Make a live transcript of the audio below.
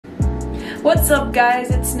What's up guys,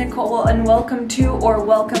 it's Nicole and welcome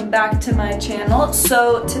back to my channel.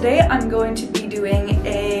 So today I'm going to be doing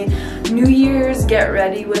a New Year's get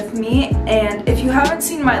ready with me, and if you haven't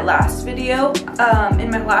seen my last video, in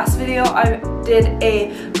my last video I did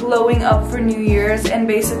a glowing up for New Year's, and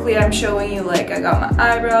basically I'm showing you like I got my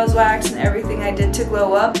eyebrows waxed and everything I did to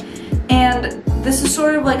glow up. And this is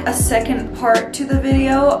sort of like a second part to the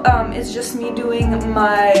video. It's just me doing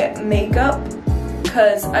my makeup,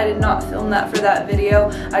 because I did not film that for that video.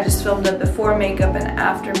 I just filmed it before makeup and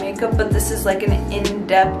after makeup, but this is like an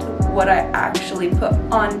in-depth what I actually put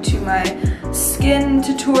onto my skin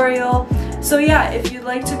tutorial. So yeah, if you'd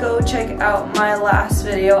like to go check out my last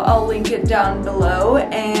video, I'll link it down below,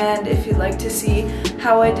 and if you'd like to see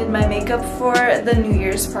how I did my makeup for the New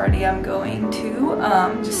Year's party I'm going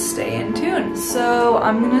to, just stay in tune. So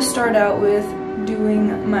I'm gonna start out with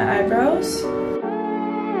doing my eyebrows.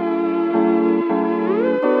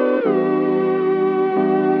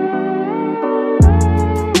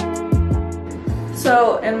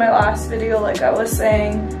 So in my last video, like I was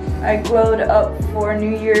saying, I glowed up for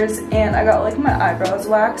New Year's and I got like my eyebrows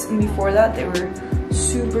waxed, and before that they were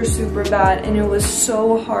super bad, and it was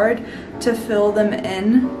so hard to fill them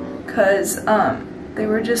in because they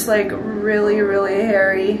were just like really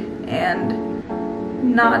hairy and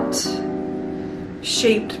not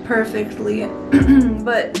shaped perfectly.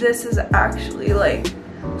 But this is actually like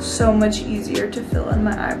so much easier to fill in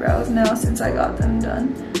my eyebrows now since I got them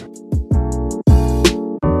done.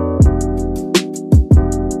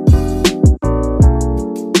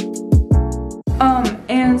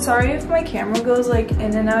 And sorry if my camera goes like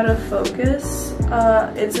in and out of focus.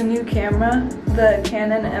 It's a new camera, the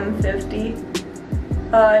Canon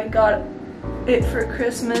M50. I got it for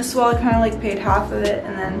Christmas. Well, I kind of like paid half of it,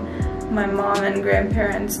 and then my mom and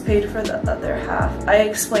grandparents paid for the other half. I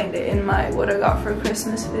explained it in my what I got for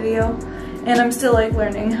Christmas video, and I'm still like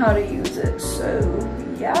learning how to use it, so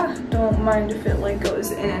yeah, don't mind if it like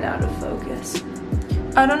goes in and out of focus.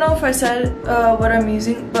 I don't know if I said what I'm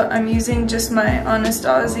using, but I'm using just my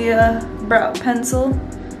Anastasia brow pencil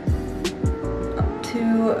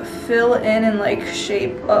to fill in and like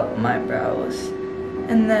shape up my brows.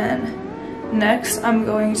 And then next I'm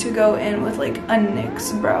going to go in with like a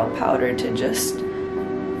NYX brow powder to just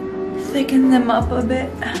thicken them up a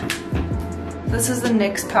bit. This is the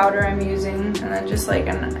NYX powder I'm using, and then just like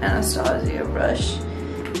an Anastasia brush.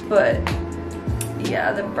 But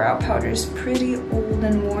yeah, the brow powder is pretty old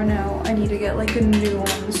and worn out. I need to get like a new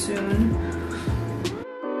one soon.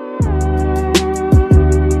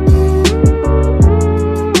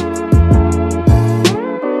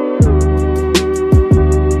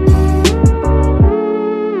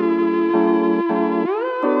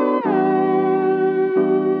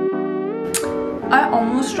 I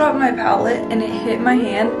almost dropped my palette and it hit my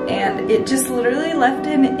hand, and it just literally left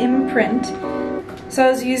an imprint. So I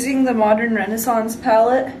was using the Modern Renaissance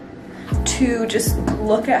palette to just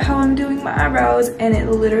look at how I'm doing my eyebrows, and it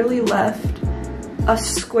literally left a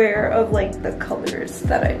square of like the colors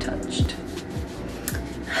that I touched.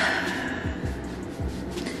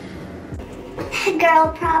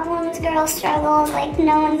 Girl problems, girl struggles, like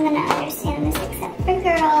no one's gonna understand this except for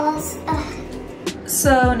girls. Ugh.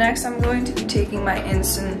 So next I'm going to be taking my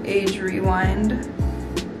Instant Age Rewind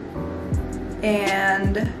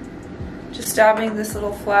and just dabbing this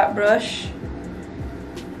little flat brush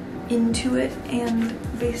into it, and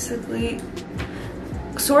basically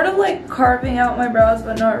sort of like carving out my brows,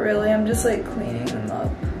 but not really. I'm just like cleaning them up.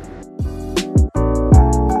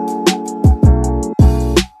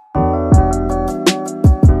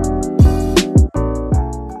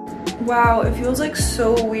 Wow, it feels like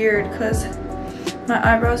so weird because my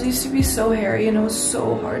eyebrows used to be so hairy and it was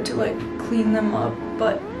so hard to like clean them up,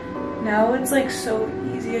 but now it's like so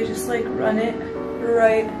easy. I just like run it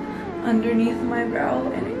right underneath my brow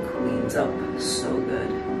and it cleans up so good.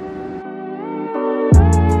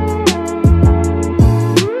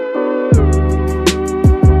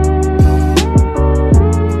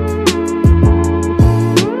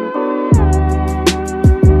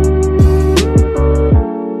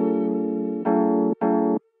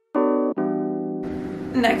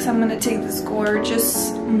 Next I'm gonna take this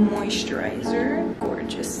gorgeous moisturizer.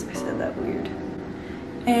 Gorgeous, I said that weird.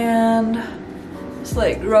 And just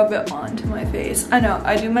like rub it onto my face. I know,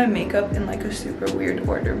 I do my makeup in like a super weird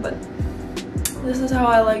order, but this is how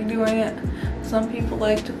I like doing it. Some people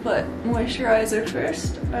like to put moisturizer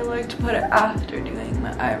first. I like to put it after doing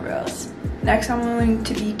my eyebrows. Next I'm going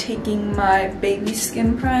to be taking my baby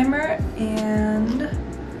skin primer and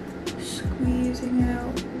squeezing it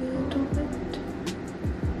out a little bit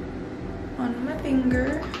on my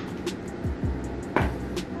finger.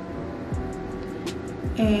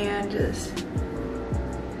 and just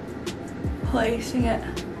placing it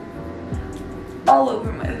all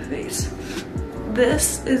over my face.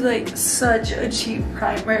 This is like such a cheap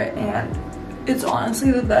primer and it's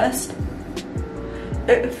honestly the best.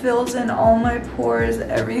 It fills in all my pores,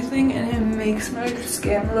 everything, and it makes my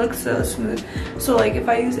skin look so smooth. So like if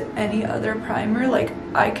I use any other primer, like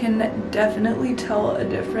I can definitely tell a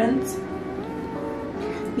difference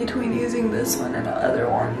between using this one and the other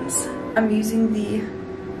ones. I'm using the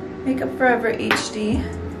Makeup Forever HD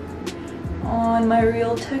on my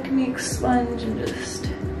Real Technique sponge and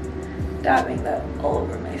just dabbing that all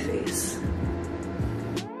over my face.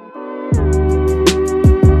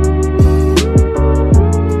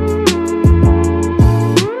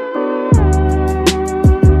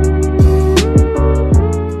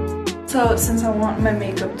 So since I want my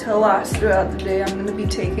makeup to last throughout the day, I'm going to be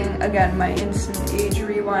taking, again, my Instant Age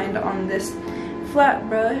Rewind on this flat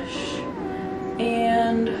brush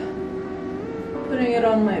and putting it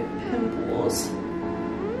on my pimples.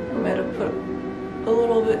 I might have put a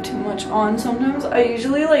little bit too much on sometimes. I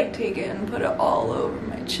usually like take it and put it all over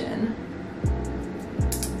my chin.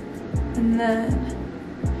 And then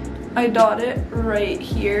I dot it right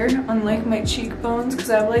here on like my cheekbones because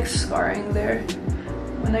I have like scarring there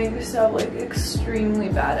when I used to have like extremely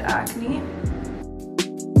bad acne.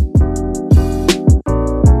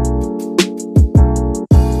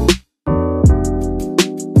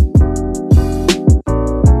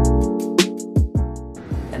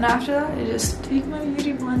 And after that, I just take my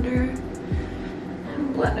beauty blender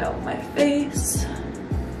and blend out my face.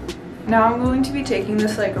 Now I'm going to be taking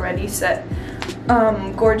this like Ready Set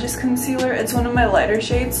Gorgeous Concealer. It's one of my lighter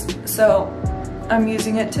shades, so I'm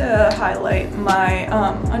using it to highlight my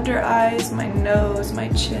under eyes, my nose, my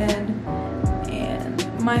chin,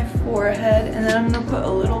 and my forehead. And then I'm going to put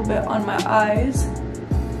a little bit on my eyes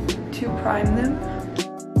to prime them.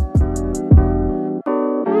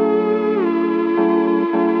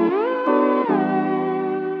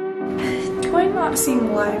 Do I not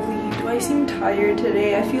seem lively? Do I seem tired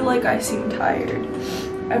today? I feel like I seem tired.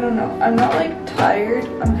 I don't know. I'm not like tired.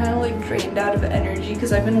 I'm kind of like drained out of energy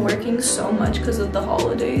because I've been working so much because of the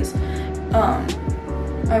holidays.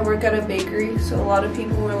 I work at a bakery, so a lot of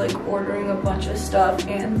people were like ordering a bunch of stuff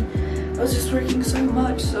and I was just working so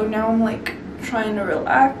much. So now I'm like trying to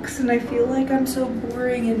relax and I feel like I'm so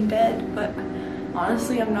boring in bed, but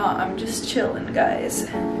honestly I'm not. I'm just chilling, guys.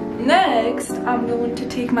 Next, I'm going to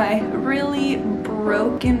take my really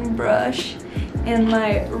broken brush and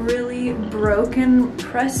my really broken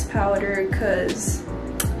press powder because,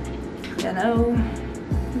 you know,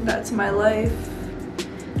 that's my life.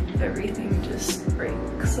 Everything just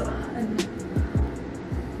breaks. And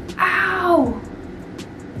ow!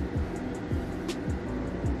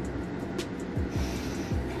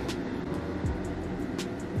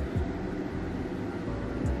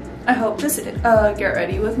 I hope this Get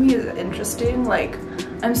Ready With Me is interesting. Like,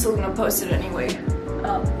 I'm still gonna post it anyway.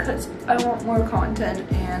 Because I want more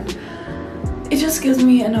content and it just gives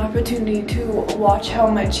me an opportunity to watch how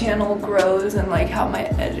my channel grows and like how my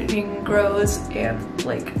editing grows and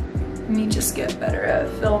like me just get better at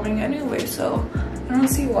filming anyway, so I don't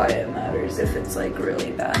see why it matters if it's like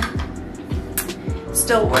really bad. It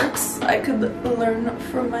still works. I could learn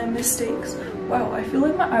from my mistakes. Wow, I feel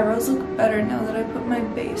like my eyebrows look better now that I put my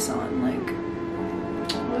base on. Like,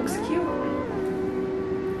 it looks cute.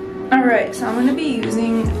 Alright, so I'm going to be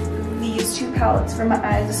using these two palettes for my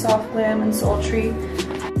eyes, the Soft Glam and Sultry.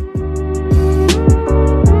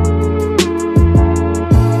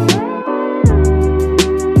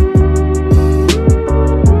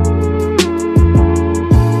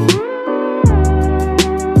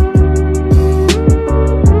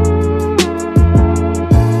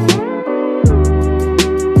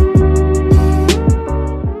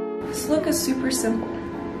 This look is super simple.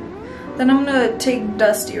 Then I'm gonna take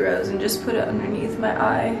Dusty Rose and just put it underneath my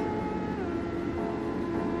eye.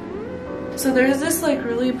 So there's this like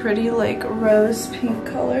really pretty like rose pink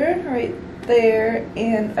color right there,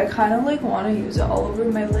 and I kind of like want to use it all over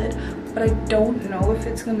my lid, but I don't know if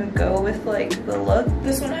it's gonna go with like the look.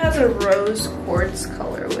 This one has a rose quartz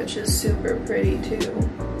color, which is super pretty too.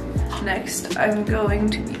 Next, I'm going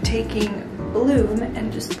to be taking Bloom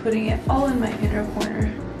and just putting it all in my inner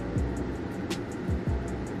corner.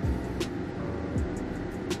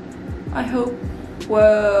 I hope,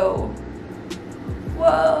 whoa,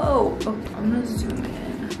 whoa, oh, I'm gonna zoom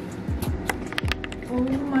in. Oh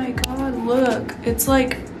my god, look, it's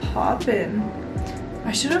like popping.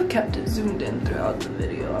 I should have kept it zoomed in throughout the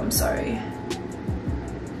video, I'm sorry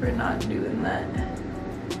for not doing that.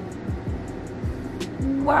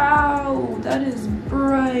 Wow, that is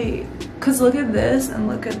bright. Cause look at this and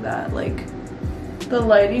look at that, like the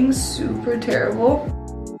lighting's super terrible.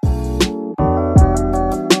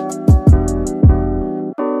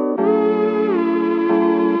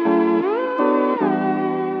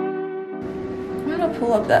 I'm gonna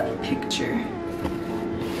pull up that picture.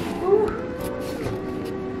 Ooh.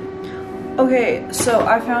 Okay, so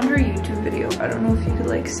I found her YouTube video. I don't know if you could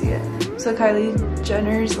like see it. So Kylie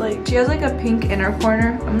Jenner's like, she has like a pink inner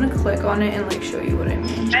corner. I'm gonna click on it and like show you what I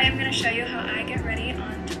mean. I am gonna show you how I get ready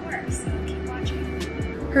on tour, so keep watching.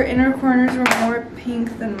 Her inner corners were more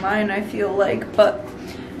pink than mine, I feel like, but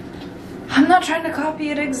I'm not trying to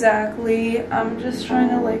copy it exactly. I'm just trying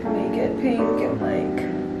to like make it pink and like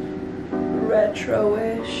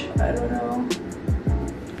retro-ish. I don't know.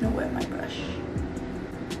 I'm gonna wet my brush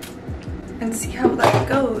and see how that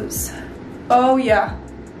goes. Oh yeah,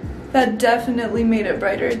 that definitely made it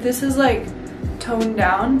brighter. This is like toned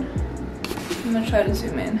down. I'm gonna try to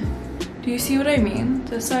zoom in. Do you see what I mean?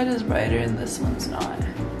 This side is brighter and this one's not.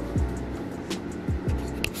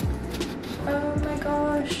 Oh my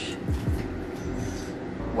gosh.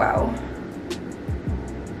 Wow.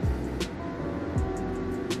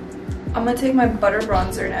 I'm gonna take my butter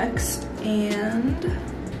bronzer next and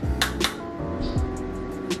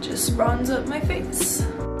just bronze up my face.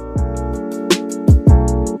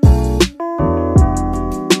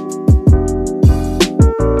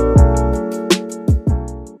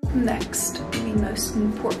 Next, the most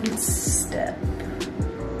important step,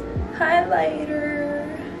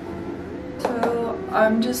 highlighter. So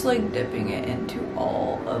I'm just like dipping it into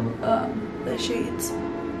all of the shades.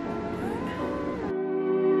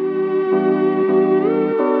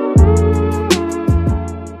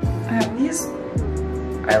 I have these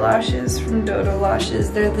eyelashes from Dodo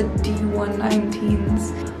Lashes. They're the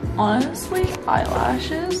D119s. Honestly,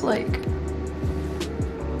 eyelashes like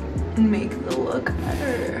make the look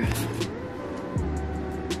better.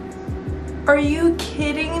 Are you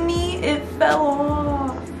kidding me? It fell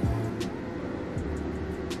off.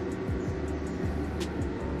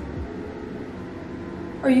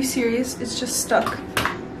 Are you serious? It's just stuck.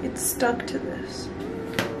 It's stuck to this.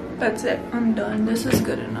 That's it. I'm done. This is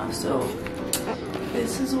good enough. So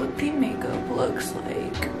this is what the makeup looks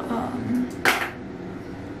like.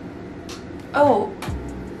 Oh,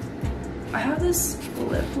 I have this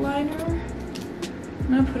lip liner. I'm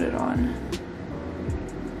gonna put it on.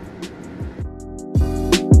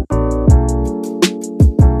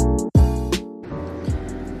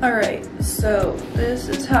 Alright, so this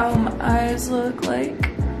is how my eyes look like.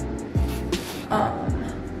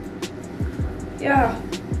 Yeah,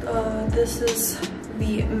 this is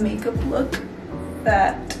the makeup look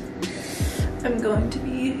that I'm going to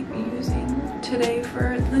be using today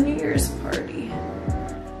for the New Year's party.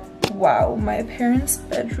 Wow, my parents'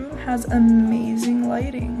 bedroom has amazing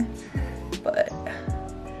lighting, but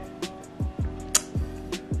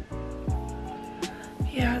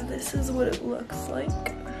yeah, this is what it looks like.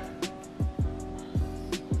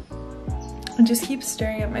 I just keep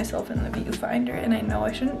staring at myself in the viewfinder, and I know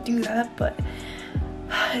I shouldn't do that, but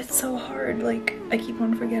it's so hard. Like, I keep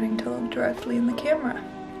on forgetting to look directly in the camera.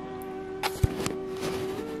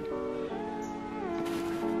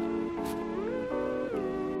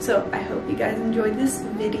 So I hope you guys enjoyed this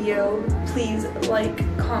video. Please like,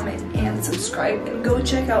 comment, and subscribe, and go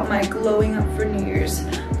check out my glowing up for New Year's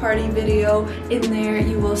party video. In there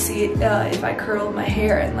you will see if I curled my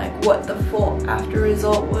hair and like what the full after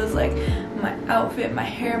result was like. My outfit, my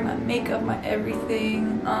hair, my makeup, my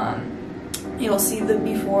everything. You'll see the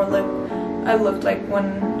before look. I looked like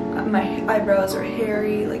when my eyebrows are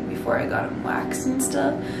hairy, like before I got them waxed and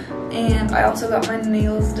stuff. And I also got my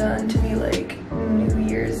nails done to be like New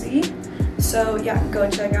Year's-y. So yeah, go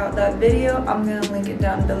check out that video. I'm gonna link it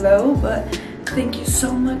down below. But thank you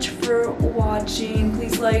so much for watching.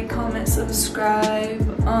 Please like, comment, subscribe.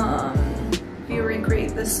 If you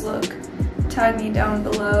recreate this look, tag me down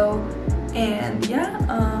below. And yeah,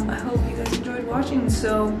 I hope you guys enjoyed watching,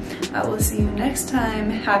 so I will see you next time.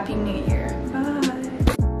 Happy New Year. Bye.